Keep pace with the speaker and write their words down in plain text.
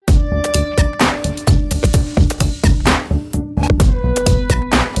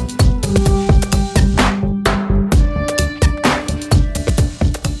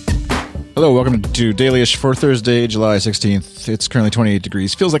welcome to Dailyish for Thursday, July 16th. It's currently 28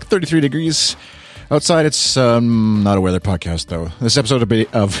 degrees. Feels like 33 degrees outside. It's not a weather podcast, though. This episode of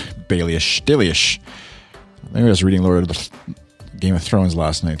Dailyish. Maybe I was reading Lord of the Game of Thrones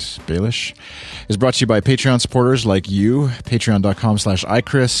last night. Baelish is brought to you by Patreon supporters like you.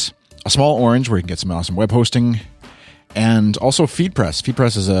 Patreon.com/iChris. A small orange where you can get some awesome web hosting. And also FeedPress.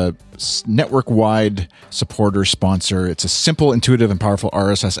 FeedPress is a network-wide supporter sponsor. It's a simple, intuitive, and powerful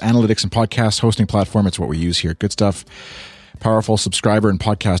RSS analytics and podcast hosting platform. It's what we use here at Good Stuff. Powerful subscriber and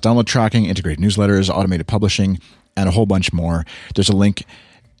podcast download tracking, integrated newsletters, automated publishing, and a whole bunch more. There's a link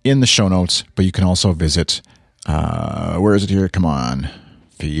in the show notes, but you can also visit, where is it here? Come on.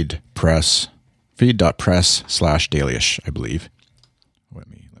 feed.press/Dailyish, I believe. Let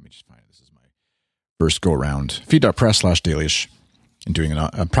me just find it. This is my first go around. Feed.press/Dailyish, and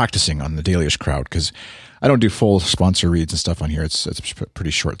I'm practicing on the Dailyish crowd because I don't do full sponsor reads and stuff on here. It's a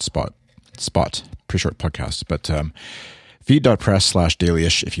pretty short pretty short podcast. But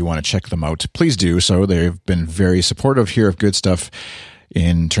feed.press/Dailyish, if you want to check them out, please do so. They've been very supportive here of Good Stuff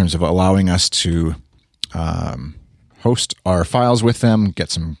in terms of allowing us to host our files with them, get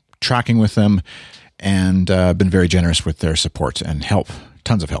some tracking with them, and been very generous with their support and help,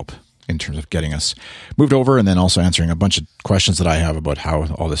 tons of help in terms of getting us moved over, and then also answering a bunch of questions that I have about how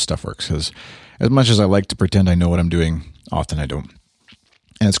all this stuff works. Because as much as I like to pretend I know what I'm doing, often I don't.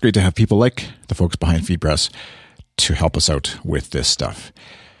 And it's great to have people like the folks behind FeedPress to help us out with this stuff.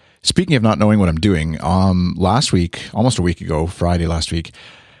 Speaking of not knowing what I'm doing, last week, almost a week ago, Friday last week,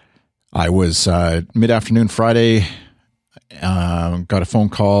 I was mid-afternoon Friday, got a phone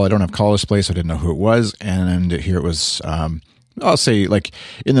call. I don't have call display, so I didn't know who it was. And here it was, I'll say, like,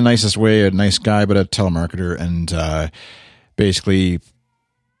 in the nicest way, a nice guy, but a telemarketer. And basically,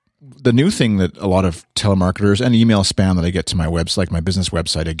 the new thing that a lot of telemarketers and email spam that I get to my website, like my business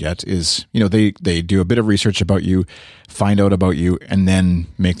website I get, is, they do a bit of research about you, find out about you, and then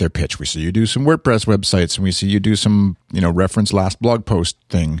make their pitch. We see you do some WordPress websites, and we see you do some, reference last blog post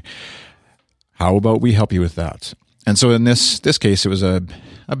thing. How about we help you with that? And so in this case, it was a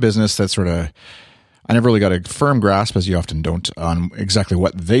business that sort of, I never really got a firm grasp, as you often don't, on exactly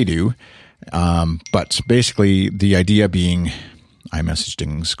what they do. But basically, the idea being, iMessage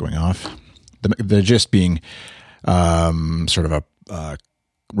dings going off, the gist being sort of a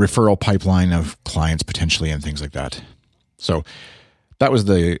referral pipeline of clients potentially and things like that. So that was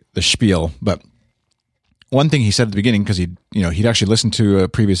the spiel. But one thing he said at the beginning, because he'd actually listened to a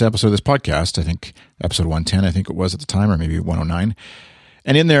previous episode of this podcast, I think episode 110, I think it was at the time, or maybe 109.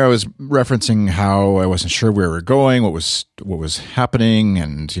 And in there, I was referencing how I wasn't sure where we were going, what was happening,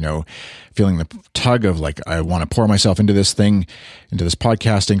 and feeling the tug of, like, I want to pour myself into this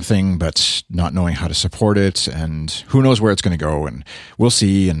podcasting thing, but not knowing how to support it, and who knows where it's going to go, and we'll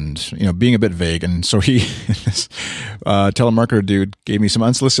see, and being a bit vague. And so this telemarketer dude gave me some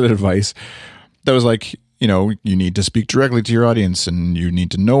unsolicited advice that was like, you need to speak directly to your audience, and you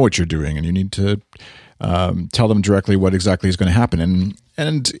need to know what you're doing, and you need to tell them directly what exactly is going to happen.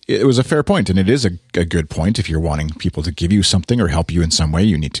 And it was a fair point, and it is a good point. If you're wanting people to give you something or help you in some way,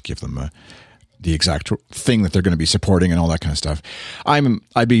 you need to give them the exact thing that they're going to be supporting and all that kind of stuff. I'm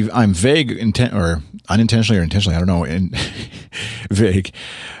vague, or unintentionally or intentionally, I don't know, vague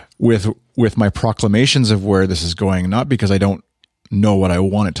with my proclamations of where this is going. Not because I don't know what I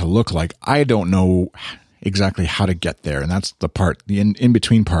want it to look like. I don't know exactly how to get there, and that's the part, the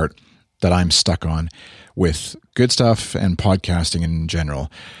in-between part, that I'm stuck on with Good Stuff and podcasting in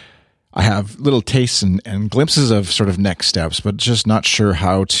general. I have little tastes and glimpses of sort of next steps, but just not sure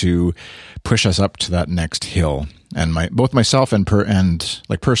how to push us up to that next hill. And both myself and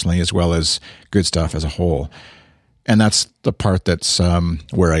personally, as well as Good Stuff as a whole. And that's the part that's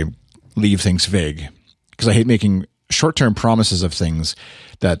where I leave things vague, because I hate making short-term promises of things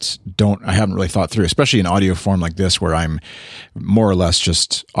that I haven't really thought through, especially in audio form like this, where I'm more or less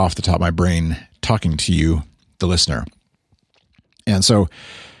just off the top of my brain talking to you, the listener. And so,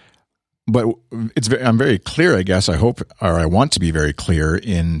 but I'm very clear, I guess, I hope, or I want to be very clear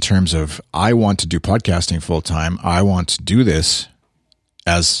in terms of, I want to do podcasting full time. I want to do this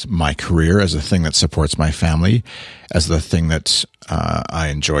as my career, as the thing that supports my family, as the thing that I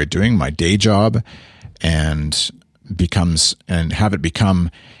enjoy doing, my day job, and have it become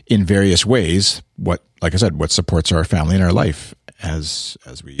in various ways what supports our family and our life as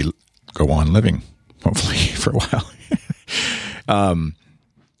we go on living, hopefully for a while.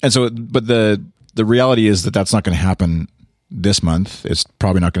 And so, but the reality is that that's not going to happen this month. It's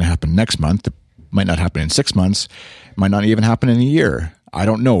probably not going to happen next month. It might not happen in 6 months. It might not even happen in a year. I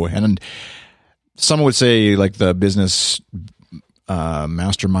don't know. And some would say, like, the business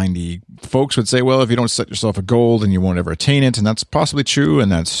mastermindy folks would say, well, if you don't set yourself a goal, then you won't ever attain it. And that's possibly true.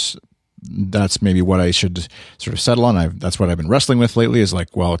 And that's maybe what I should sort of settle on. That's what I've been wrestling with lately is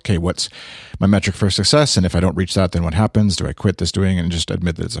like, well, okay, what's my metric for success? And if I don't reach that, then what happens? Do I quit this doing and just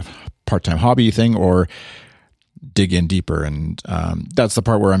admit that it's a part-time hobby thing, or dig in deeper? And that's the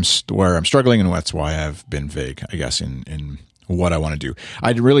part where I'm struggling, and that's why I've been vague, I guess, in what I want to do.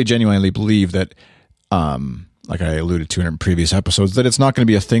 I really genuinely believe that, like I alluded to in previous episodes, that it's not going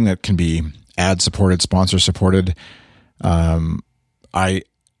to be a thing that can be ad supported, sponsor supported.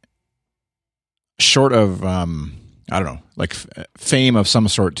 Short of, I don't know, like fame of some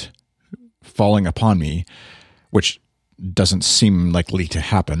sort falling upon me, which doesn't seem likely to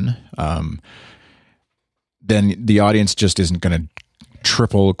happen, then the audience just isn't going to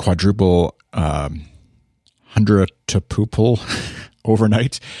triple, quadruple, hundredtuple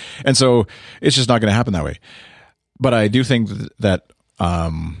overnight. And so it's just not going to happen that way. But I do think that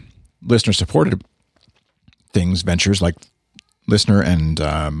listener supported things, ventures like listener and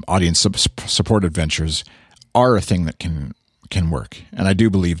audience supported ventures are a thing that can work. And I do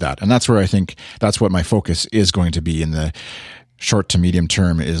believe that. And that's where I think that's what my focus is going to be in the short to medium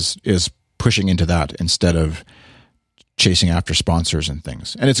term is pushing into that instead of chasing after sponsors and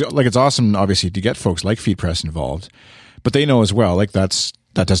things. And it's awesome, obviously, to get folks like FeedPress involved, but they know as well, like that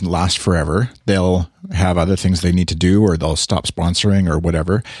doesn't last forever. They'll have other things they need to do, or they'll stop sponsoring or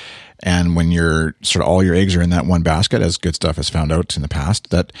whatever. And when you're sort of all your eggs are in that one basket, as Good Stuff has found out in the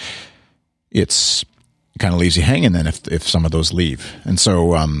past, that it's kind of leaves you hanging then if some of those leave. And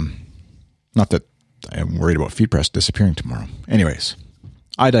so, not that I'm worried about FeedPress disappearing tomorrow. Anyways,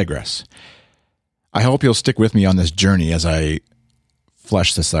 I digress. I hope you'll stick with me on this journey as I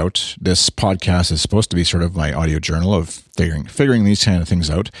flesh this out. This podcast is supposed to be sort of my audio journal of figuring these kind of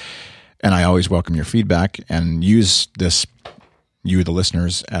things out. And I always welcome your feedback and use this, you, the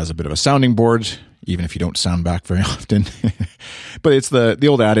listeners, as a bit of a sounding board, even if you don't sound back very often. But it's the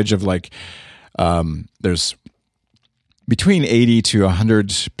old adage of like, there's between 80 to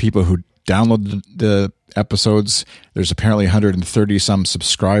 100 people who download the episodes. There's apparently 130 some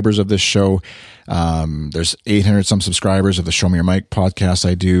subscribers of this show. There's 800 some subscribers of the Show Me Your Mic podcast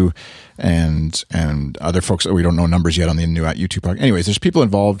I do, and other folks. We don't know numbers yet on the new YouTube podcast. Anyways, there's people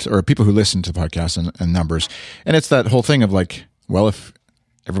involved, or people who listen to the podcast, and numbers. And it's that whole thing of like, well, if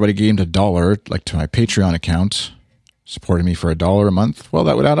everybody gave $1, like to my Patreon account, supporting me for $1 a month, well,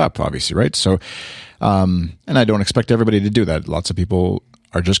 that would add up, obviously, right? So, and I don't expect everybody to do that. Lots of people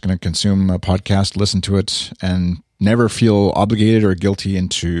are just going to consume a podcast, listen to it, and never feel obligated or guilty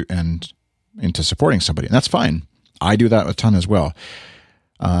into supporting somebody. And that's fine. I do that a ton as well.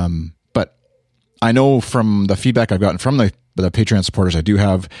 But I know from the feedback I've gotten from the Patreon supporters I do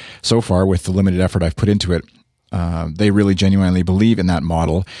have so far, with the limited effort I've put into it, they really genuinely believe in that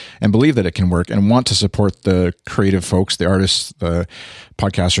model and believe that it can work and want to support the creative folks, the artists, the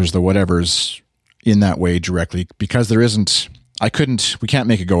podcasters, the whatevers in that way directly, because we can't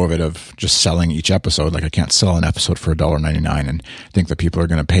make a go of it of just selling each episode. Like I can't sell an episode for $1.99 and think that people are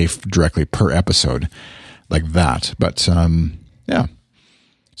going to pay directly per episode like that. But, yeah.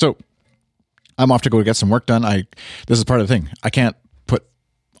 So I'm off to go get some work done. This is part of the thing. I can't put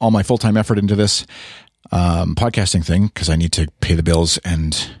all my full-time effort into this podcasting thing because I need to pay the bills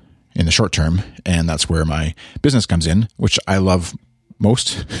and in the short term. And that's where my business comes in, which I love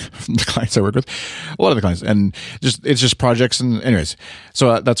most from the clients I work with, a lot of the clients, and it's just projects. And anyways,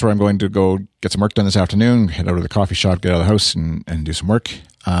 so that's where I'm going to go get some work done this afternoon, head out to the coffee shop, get out of the house and do some work.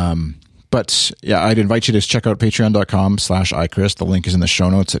 But yeah, I'd invite you to check out patreon.com/iChris. The link is in the show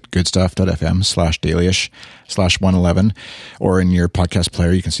notes at goodstuff.fm/dailyish/111, or in your podcast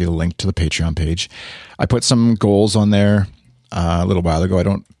player, you can see the link to the Patreon page. I put some goals on there a little while ago. I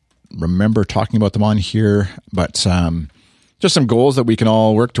don't remember talking about them on here, but, just some goals that we can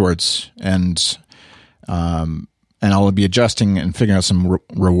all work towards, and I'll be adjusting and figuring out some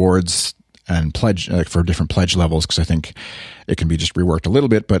rewards and pledge for different pledge levels, because I think it can be just reworked a little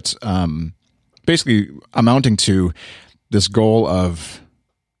bit. But basically, amounting to this goal of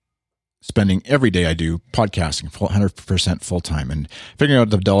spending every day I do podcasting 100% full time, and figuring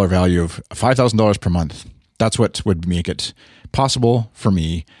out the dollar value of $5,000 per month. That's what would make it possible for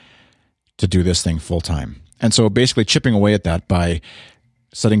me to do this thing full time. And so basically chipping away at that by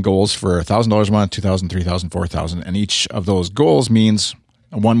setting goals for $1,000 a month, $2,000, $3,000, $4,000. And each of those goals means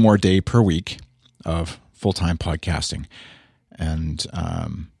one more day per week of full-time podcasting, and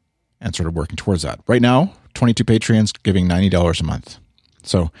sort of working towards that. Right now, 22 Patreons giving $90 a month.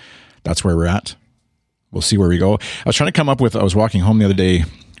 So that's where we're at. We'll see where we go. I was trying to come up with, I was walking home the other day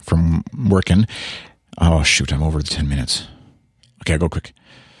from working. Oh, shoot, I'm over the 10 minutes. Okay, I'll go quick.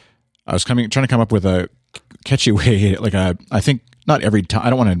 I was trying to come up with a catchy way, I think not every time. I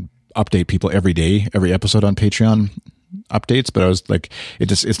don't want to update people every day, every episode on Patreon updates, but I was like,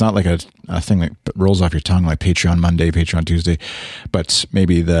 it's not like a thing that rolls off your tongue like Patreon Monday, Patreon Tuesday, but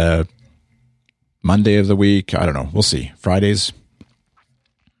maybe the Monday of the week. I don't know. We'll see. Fridays,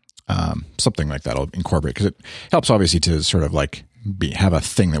 something like that I'll incorporate, because it helps obviously to sort of like have a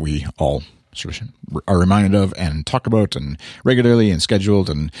thing that we all sort of are reminded of and talk about and regularly and scheduled.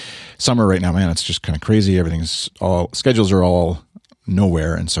 And summer right now, man, it's just kind of crazy. Schedules are all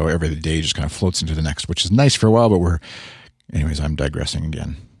nowhere, and so every day just kind of floats into the next, which is nice for a while, but anyways, I'm digressing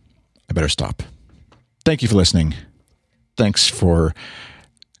again. I better stop. Thank you for listening. Thanks for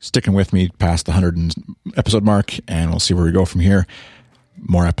sticking with me past the 100 episode mark, and we'll see where we go from here.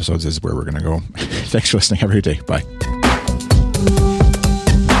 More episodes is where we're going to go. Thanks for listening. Have a great day. Bye.